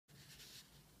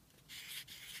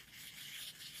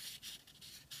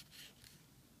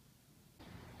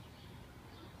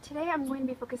today I'm going to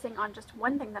be focusing on just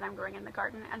one thing that I'm growing in the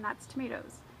garden, and that's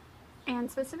tomatoes. And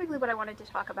specifically what I wanted to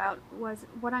talk about was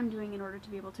what I'm doing in order to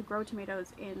be able to grow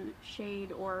tomatoes in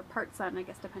shade or part sun, I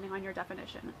guess depending on your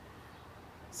definition.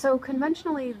 So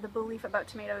conventionally, the belief about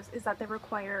tomatoes is that they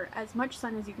require as much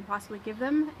sun as you can possibly give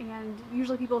them, and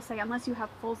usually people say unless you have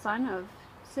full sun of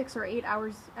 6 or 8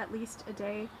 hours at least a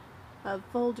day of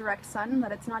full direct sun,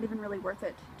 that it's not even really worth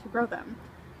it to grow them.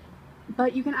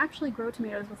 But you can actually grow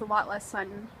tomatoes with a lot less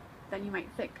sun than you might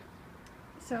think.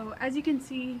 So as you can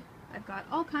see, I've got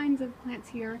all kinds of plants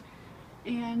here,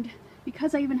 and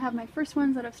because I even have my first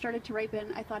ones that have started to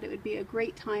ripen, I thought it would be a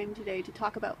great time today to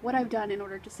talk about what I've done in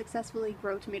order to successfully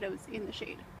grow tomatoes in the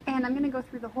shade. And I'm going to go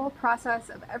through the whole process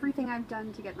of everything I've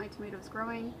done to get my tomatoes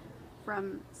growing,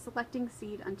 from selecting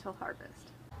seed until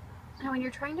harvest. Now when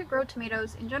you're trying to grow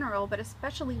tomatoes in general, but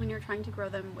especially when you're trying to grow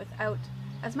them without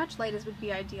as much light as would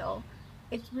be ideal,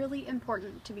 it's really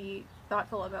important to be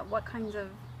thoughtful about what kinds of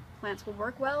plants will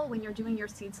work well when you're doing your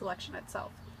seed selection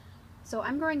itself. So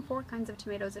I'm growing 4 kinds of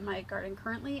tomatoes in my garden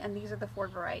currently, and these are the 4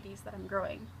 varieties that I'm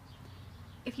growing.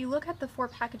 If you look at the 4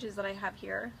 packages that I have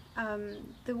here,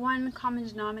 the one common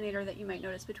denominator that you might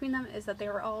notice between them is that they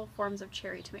are all forms of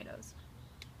cherry tomatoes.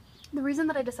 The reason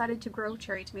that I decided to grow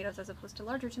cherry tomatoes as opposed to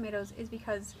larger tomatoes is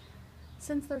because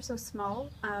since they're so small,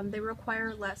 they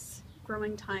require less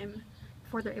growing time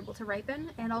before they're able to ripen,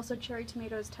 and also cherry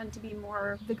tomatoes tend to be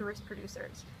more vigorous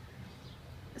producers.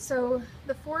 So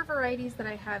the 4 varieties that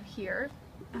I have here,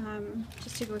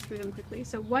 just to go through them quickly.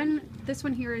 So this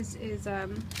one here is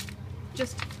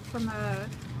just from a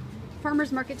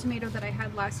farmer's market tomato that I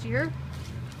had last year.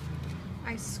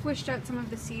 I squished out some of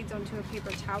the seeds onto a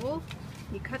paper towel.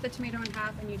 You cut the tomato in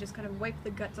half and you just kind of wipe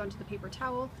the guts onto the paper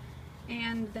towel.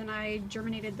 And then I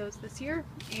germinated those this year,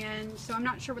 and so I'm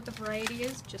not sure what the variety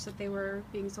is, just that they were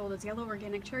being sold as yellow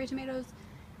organic cherry tomatoes,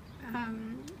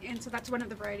 and so that's one of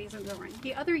the varieties I'm growing.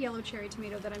 The other yellow cherry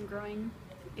tomato that I'm growing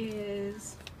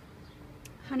is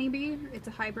Honeybee. It's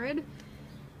a hybrid,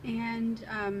 and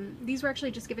these were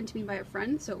actually just given to me by a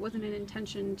friend, so it wasn't an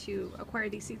intention to acquire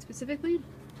these seeds specifically,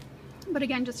 but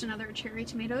again, just another cherry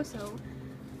tomato, so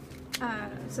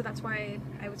that's why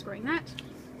I was growing that.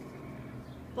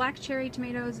 Black cherry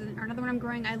tomatoes are another one I'm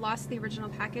growing. I lost the original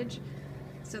package,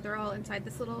 so they're all inside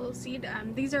this little seed.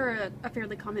 These are a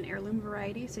fairly common heirloom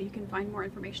variety, so you can find more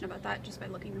information about that just by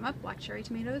looking them up, black cherry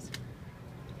tomatoes.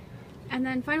 And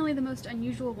then finally, the most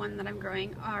unusual one that I'm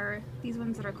growing are these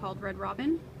ones that are called red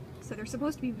robin. So they're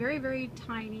supposed to be very, very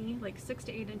tiny, like 6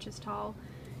 to 8 inches tall,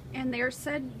 and they are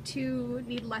said to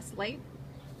need less light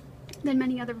than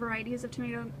many other varieties of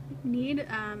tomato need.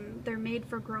 They're made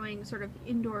for growing sort of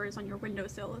indoors on your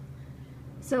windowsill,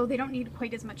 so they don't need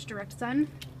quite as much direct sun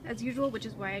as usual, which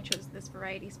is why I chose this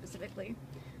variety specifically.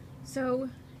 So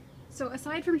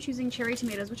aside from choosing cherry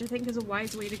tomatoes, which I think is a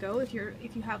wise way to go if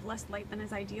you have less light than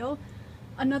is ideal,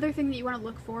 another thing that you want to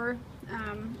look for,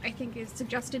 I think is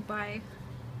suggested by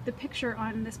the picture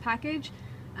on this package,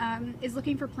 is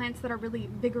looking for plants that are really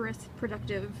vigorous,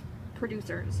 productive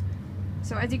producers.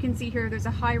 So as you can see here, there's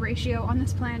a high ratio on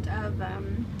this plant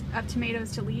of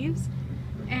tomatoes to leaves,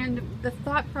 and the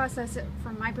thought process,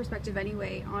 from my perspective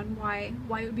anyway, on why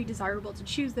it would be desirable to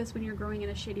choose this when you're growing in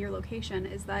a shadier location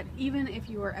is that even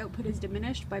if your output is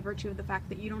diminished by virtue of the fact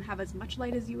that you don't have as much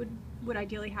light as you would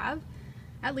ideally have,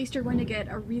 at least you're going to get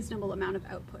a reasonable amount of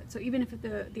output. So even if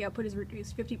the output is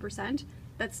reduced 50%,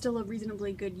 that's still a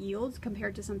reasonably good yield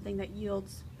compared to something that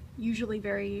yields usually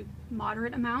very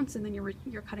moderate amounts, and then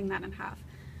you're cutting that in half.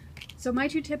 So my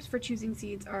 2 tips for choosing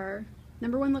seeds are: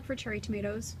 number 1, look for cherry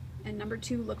tomatoes, and number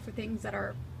 2, look for things that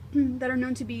are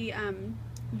known to be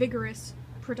vigorous,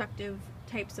 productive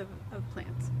types of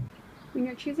plants. When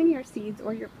you're choosing your seeds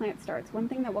or your plant starts, one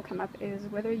thing that will come up is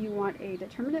whether you want a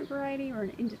determinate variety or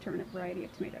an indeterminate variety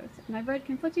of tomatoes. And I've read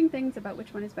conflicting things about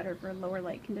which one is better for lower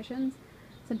light conditions.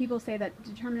 Some people say that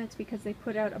determinates because they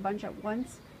put out a bunch at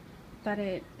once, that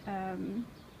it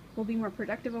will be more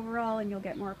productive overall and you'll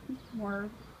get more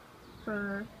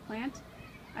per plant.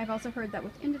 I've also heard that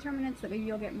with indeterminates that maybe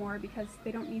you'll get more because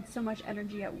they don't need so much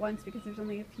energy at once because there's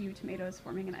only a few tomatoes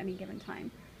forming at any given time.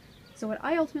 So what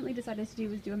I ultimately decided to do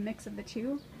was do a mix of the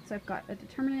 2. So I've got a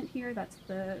determinate here, that's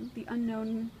the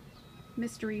unknown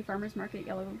mystery farmer's market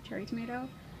yellow cherry tomato.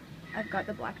 I've got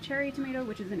the black cherry tomato,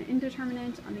 which is an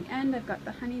indeterminate. On the end I've got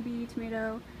the honeybee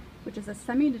tomato, which is a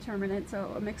semi-determinate,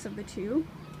 so a mix of the 2.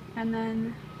 And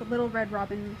then the little red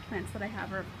robin plants that I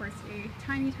have are, of course, a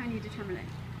tiny, tiny determinate.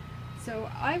 So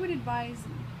I would advise,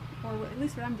 or at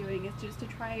least what I'm doing, is just to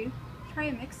try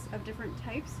a mix of different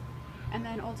types, and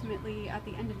then ultimately at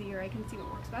the end of the year I can see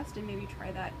what works best and maybe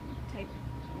try that type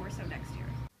more so next year.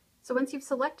 So once you've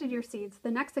selected your seeds,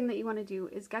 the next thing that you want to do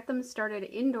is get them started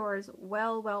indoors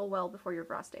well before your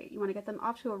frost date. You want to get them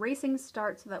off to a racing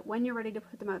start so that when you're ready to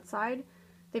put them outside,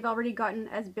 they've already gotten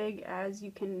as big as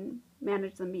you can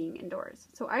manage them being indoors.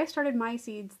 So I started my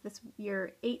seeds this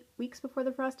year 8 weeks before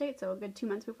the frost date, so a good 2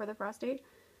 months before the frost date.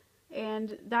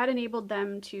 And that enabled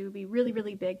them to be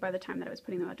really big by the time that I was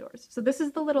putting them outdoors. So this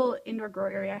is the little indoor grow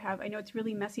area I have. I know it's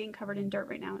really messy and covered in dirt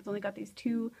right now. It's only got these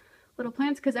 2 little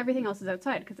plants because everything else is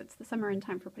outside because it's the summer and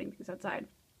time for putting things outside.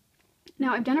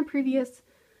 Now I've done a previous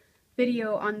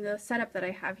video on the setup that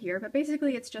I have here, but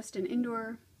basically it's just an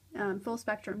indoor full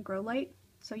spectrum grow light.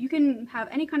 So you can have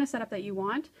any kind of setup that you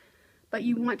want, but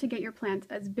you want to get your plants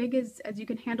as big as you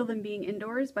can handle them being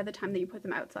indoors by the time that you put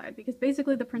them outside. Because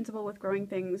basically the principle with growing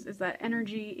things is that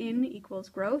energy in equals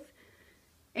growth,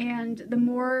 and the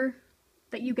more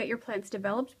that you get your plants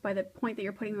developed by the point that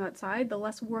you're putting them outside, the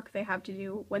less work they have to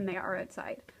do when they are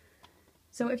outside.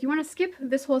 So if you want to skip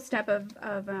this whole step of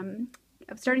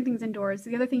starting things indoors,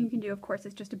 the other thing you can do, of course,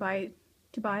 is just to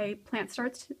buy plant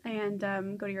starts and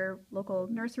go to your local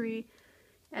nursery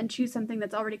and choose something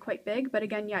that's already quite big. But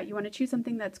again, yeah, you want to choose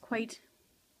something that's quite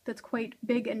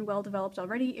big and well developed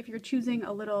already. If you're choosing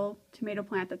a little tomato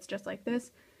plant that's just like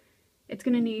this, it's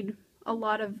going to need a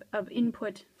lot of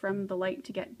input from the light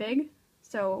to get big.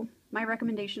 So my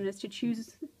recommendation is to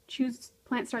choose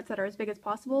plant starts that are as big as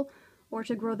possible, or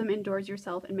to grow them indoors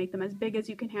yourself and make them as big as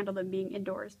you can handle them being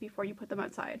indoors before you put them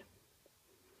outside.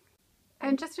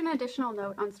 And just an additional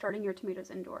note on starting your tomatoes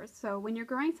indoors. So when you're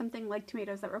growing something like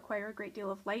tomatoes that require a great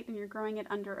deal of light and you're growing it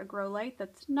under a grow light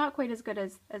that's not quite as good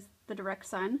as the direct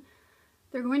sun,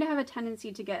 they're going to have a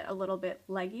tendency to get a little bit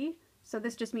leggy. So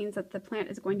this just means that the plant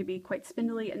is going to be quite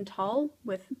spindly and tall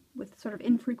with sort of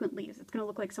infrequent leaves. It's going to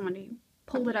look like somebody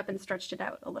pulled it up and stretched it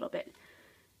out a little bit.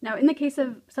 Now in the case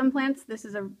of some plants, this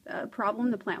is a problem.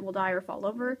 The plant will die or fall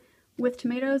over. With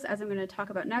tomatoes, as I'm going to talk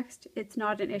about next, it's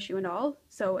not an issue at all.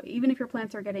 So even if your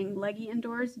plants are getting leggy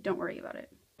indoors, don't worry about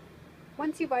it.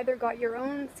 Once you've either got your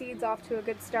own seeds off to a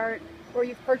good start, or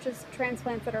you've purchased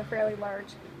transplants that are fairly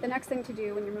large, the next thing to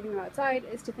do when you're moving them outside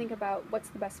is to think about what's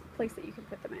the best place that you can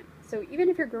put them in. So even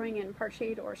if you're growing in part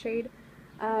shade or shade,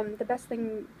 the best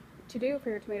thing to do for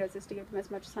your tomatoes is to give them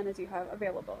as much sun as you have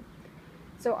available.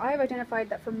 So I've identified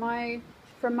that from my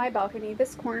balcony,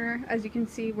 this corner, as you can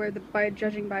see,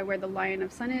 judging by where the line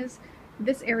of sun is,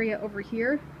 this area over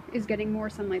here is getting more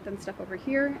sunlight than stuff over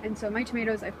here, and so my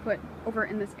tomatoes I've put over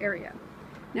in this area.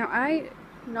 Now I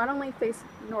not only face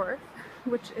north,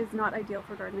 which is not ideal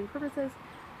for gardening purposes,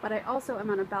 but I also am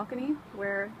on a balcony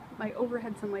where my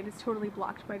overhead sunlight is totally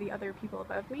blocked by the other people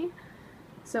above me.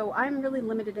 So I'm really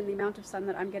limited in the amount of sun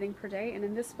that I'm getting per day, and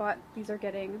in this spot these are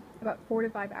getting about 4 to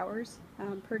 5 hours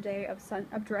per day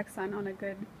of direct sun on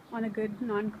a good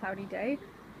non-cloudy day.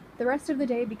 The rest of the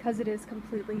day, because it is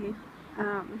completely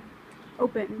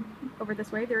open over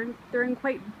this way, they're in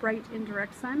quite bright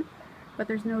indirect sun, but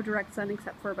there's no direct sun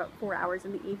except for about 4 hours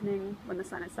in the evening when the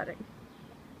sun is setting.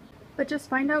 But just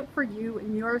find out for you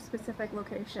in your specific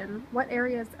location what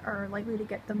areas are likely to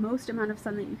get the most amount of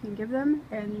sun that you can give them,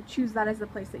 and choose that as the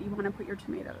place that you want to put your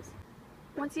tomatoes.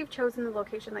 Once you've chosen the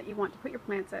location that you want to put your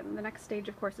plants in, the next stage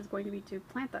of course is going to be to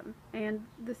plant them. And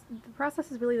the process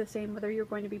is really the same whether you're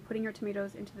going to be putting your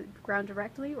tomatoes into the ground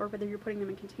directly or whether you're putting them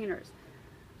in containers.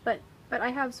 But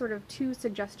I have sort of 2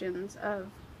 suggestions of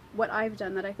what I've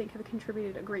done that I think have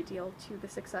contributed a great deal to the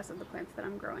success of the plants that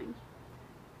I'm growing.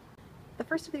 The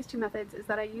first of these 2 methods is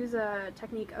that I use a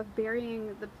technique of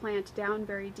burying the plant down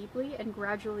very deeply and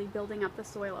gradually building up the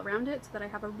soil around it so that I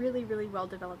have a really well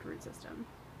developed root system.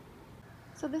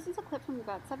 So this is a clip from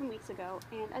about 7 weeks ago,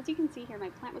 and as you can see here, my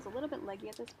plant was a little bit leggy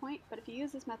at this point, but if you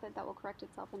use this method that will correct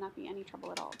itself and not be any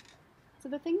trouble at all. So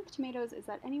the thing with tomatoes is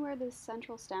that anywhere this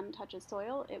central stem touches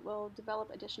soil, it will develop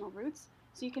additional roots,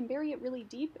 so you can bury it really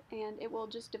deep and it will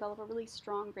just develop a really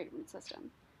strong, great root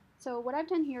system. So what I've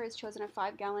done here is chosen a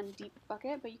 5-gallon deep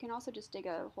bucket, but you can also just dig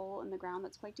a hole in the ground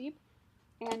that's quite deep.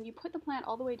 And you put the plant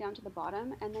all the way down to the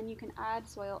bottom, and then you can add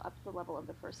soil up to the level of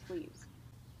the first leaves.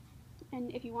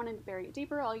 And if you want to bury it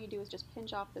deeper, all you do is just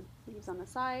pinch off the leaves on the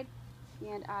side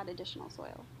and add additional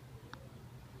soil.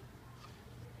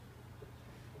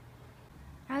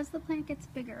 As the plant gets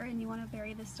bigger and you want to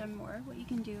bury the stem more, what you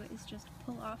can do is just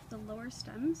pull off the lower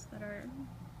stems that are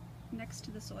next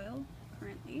to the soil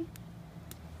currently.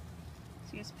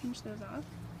 So you just pinch those off,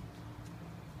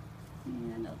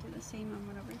 and I'll do the same on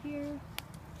one over here.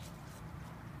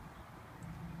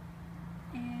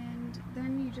 And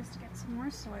then you just get some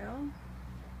more soil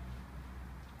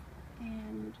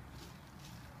and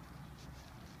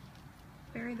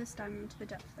bury the stem to the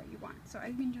depth that you want. So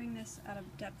I've been doing this at a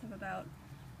depth of about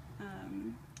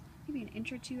maybe an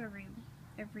inch or two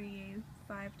every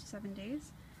 5 to 7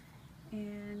 days,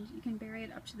 and you can bury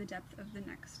it up to the depth of the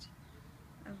next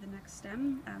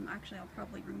stem. Actually, I'll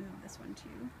probably remove this one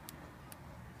too,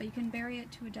 but you can bury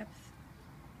it to a depth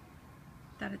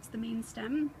that it's the main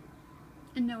stem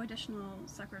and no additional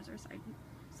suckers or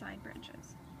side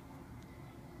branches.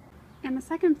 And the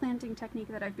second planting technique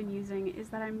that I've been using is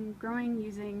that I'm growing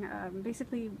using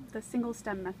basically the single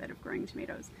stem method of growing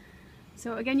tomatoes.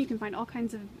 So again, you can find all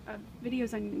kinds of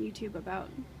videos on YouTube about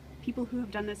people who have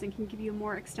done this and can give you a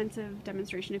more extensive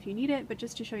demonstration if you need it, but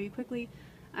just to show you quickly,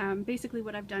 basically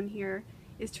what I've done here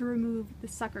is to remove the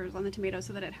suckers on the tomato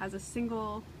so that it has a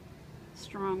single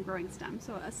strong growing stem.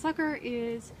 So a sucker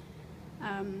is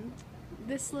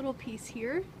this little piece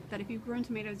here that if you've grown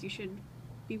tomatoes you should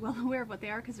be well aware of what they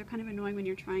are, because they're kind of annoying when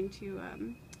you're trying to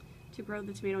grow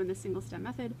the tomato in this single stem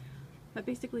method. But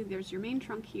basically there's your main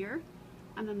trunk here,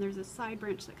 and then there's a side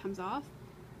branch that comes off,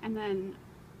 and then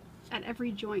at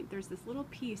every joint there's this little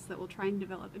piece that will try and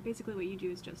develop. And basically what you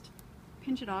do is just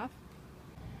pinch it off.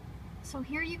 So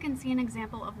here you can see an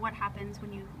example of what happens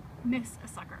when you miss a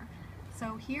sucker.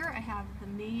 So here I have the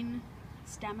main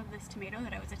stem of this tomato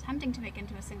that I was attempting to make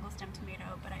into a single stem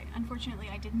tomato, but unfortunately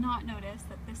I did not notice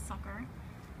that this sucker,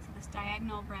 so this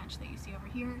diagonal branch that you see over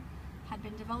here, had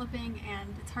been developing,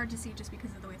 and it's hard to see just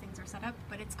because of the way things are set up,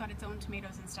 but it's got its own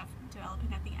tomatoes and stuff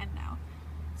developing at the end now.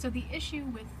 So the issue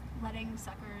with letting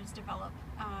suckers develop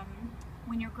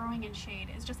when you're growing in shade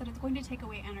is just that it's going to take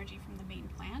away energy from the main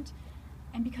plant,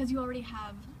 and because you already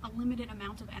have a limited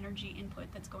amount of energy input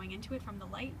that's going into it from the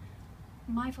light,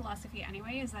 my philosophy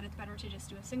anyway is that it's better to just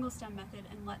do a single stem method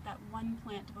and let that one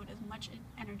plant devote as much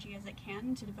energy as it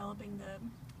can to developing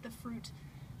the fruit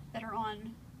that are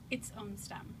on its own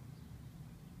stem.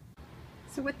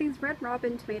 So with these red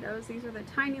robin tomatoes, these are the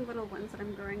tiny little ones that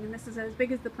I'm growing, and this is as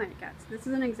big as the plant gets. This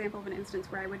is an example of an instance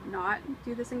where I would not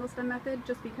do the single stem method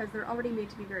just because they're already made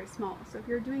to be very small. So if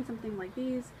you're doing something like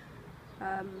these,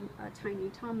 a tiny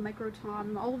tom, micro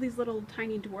tom, all of these little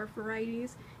tiny dwarf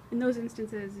varieties, in those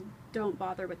instances don't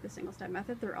bother with the single stem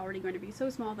method. They're already going to be so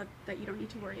small that you don't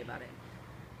need to worry about it.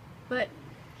 But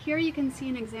here you can see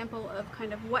an example of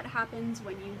kind of what happens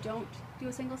when you don't do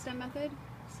a single stem method.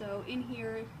 So in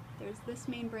here there's this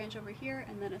main branch over here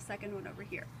and then a second one over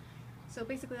here. So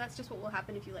basically that's just what will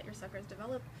happen if you let your suckers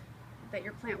develop, that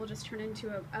your plant will just turn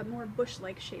into a more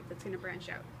bush-like shape that's going to branch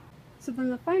out. So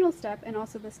then the final step, and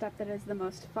also the step that is the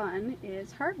most fun,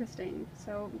 is harvesting.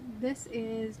 So this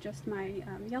is just my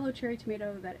yellow cherry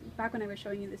tomato that back when I was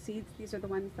showing you the seeds, these are the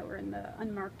ones that were in the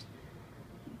unmarked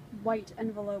white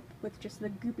envelope with just the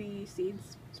goopy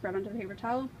seeds spread onto the paper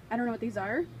towel. I don't know what these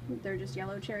are. They're just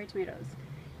yellow cherry tomatoes.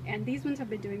 And these ones have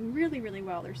been doing really, really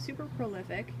well. They're super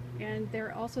prolific, and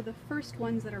they're also the first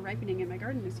ones that are ripening in my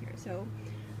garden this year. So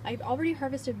I've already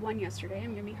harvested one yesterday.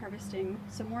 I'm going to be harvesting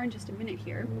some more in just a minute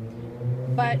here.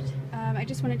 But I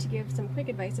just wanted to give some quick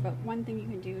advice about one thing you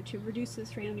can do to reduce the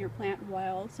strain on your plant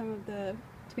while some of the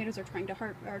tomatoes are trying to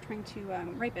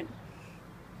ripen.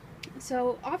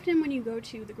 So often when you go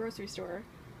to the grocery store,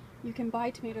 you can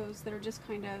buy tomatoes that are just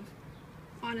kind of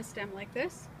on a stem like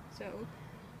this. So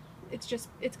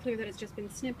it's clear that it's just been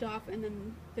snipped off, and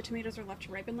then the tomatoes are left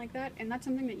to ripen like that, and that's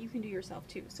something that you can do yourself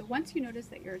too. So once you notice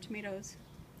that your tomatoes,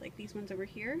 like these ones over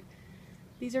here,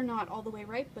 these are not all the way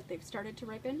ripe, but they've started to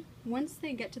ripen. Once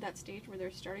they get to that stage where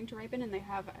they're starting to ripen and they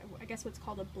have, I guess, what's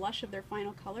called a blush of their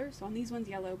final color, so on these ones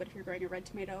yellow, but if you're growing a red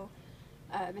tomato,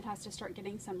 it has to start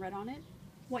getting some red on it.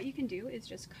 What you can do is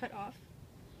just cut off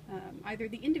either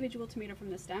the individual tomato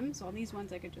from the stem, so on these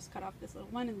ones I could just cut off this little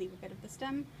one and leave a bit of the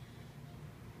stem,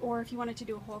 or if you wanted to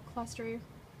do a whole cluster,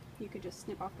 you could just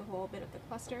snip off the whole bit of the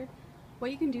cluster.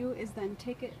 What you can do is then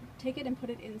take it and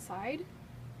put it inside,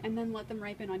 and then let them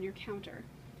ripen on your counter.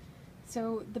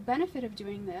 So the benefit of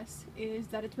doing this is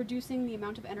that it's reducing the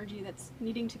amount of energy that's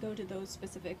needing to go to those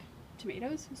specific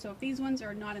tomatoes. So if these ones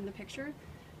are not in the picture,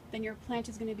 then your plant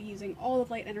is going to be using all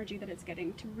the light energy that it's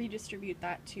getting to redistribute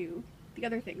that to the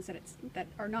other things that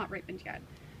are not ripened yet.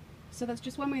 So that's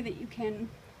just one way that you can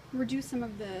reduce some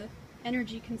of the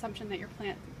energy consumption that your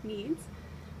plant needs,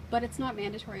 but it's not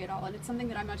mandatory at all, and it's something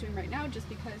that I'm not doing right now just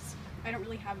because I don't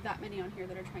really have that many on here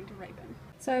that are trying to ripen.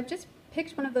 So I've just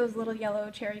picked one of those little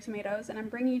yellow cherry tomatoes, and I'm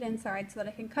bringing it inside so that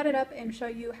I can cut it up and show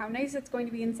you how nice it's going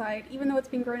to be inside, even though it's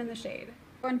being grown in the shade.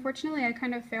 Unfortunately, I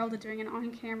kind of failed at doing an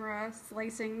on-camera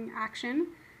slicing action,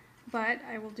 but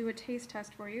I will do a taste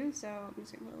test for you. So I'm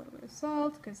just going to put a little bit of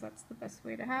salt, because that's the best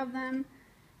way to have them,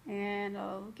 and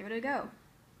I'll give it a go.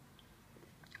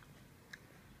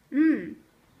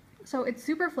 So it's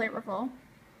super flavorful.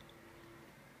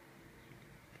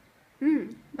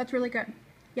 That's really good.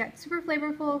 Yeah, it's super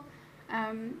flavorful.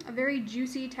 A very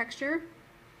juicy texture.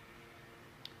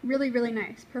 Really, really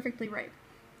nice. Perfectly ripe.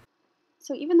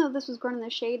 So even though this was grown in the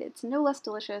shade, it's no less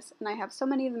delicious, and I have so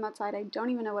many of them outside I don't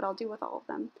even know what I'll do with all of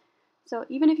them. So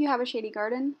even if you have a shady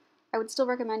garden, I would still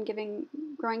recommend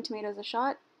growing tomatoes a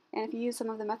shot, and if you use some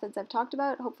of the methods I've talked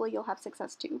about, hopefully you'll have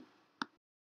success too.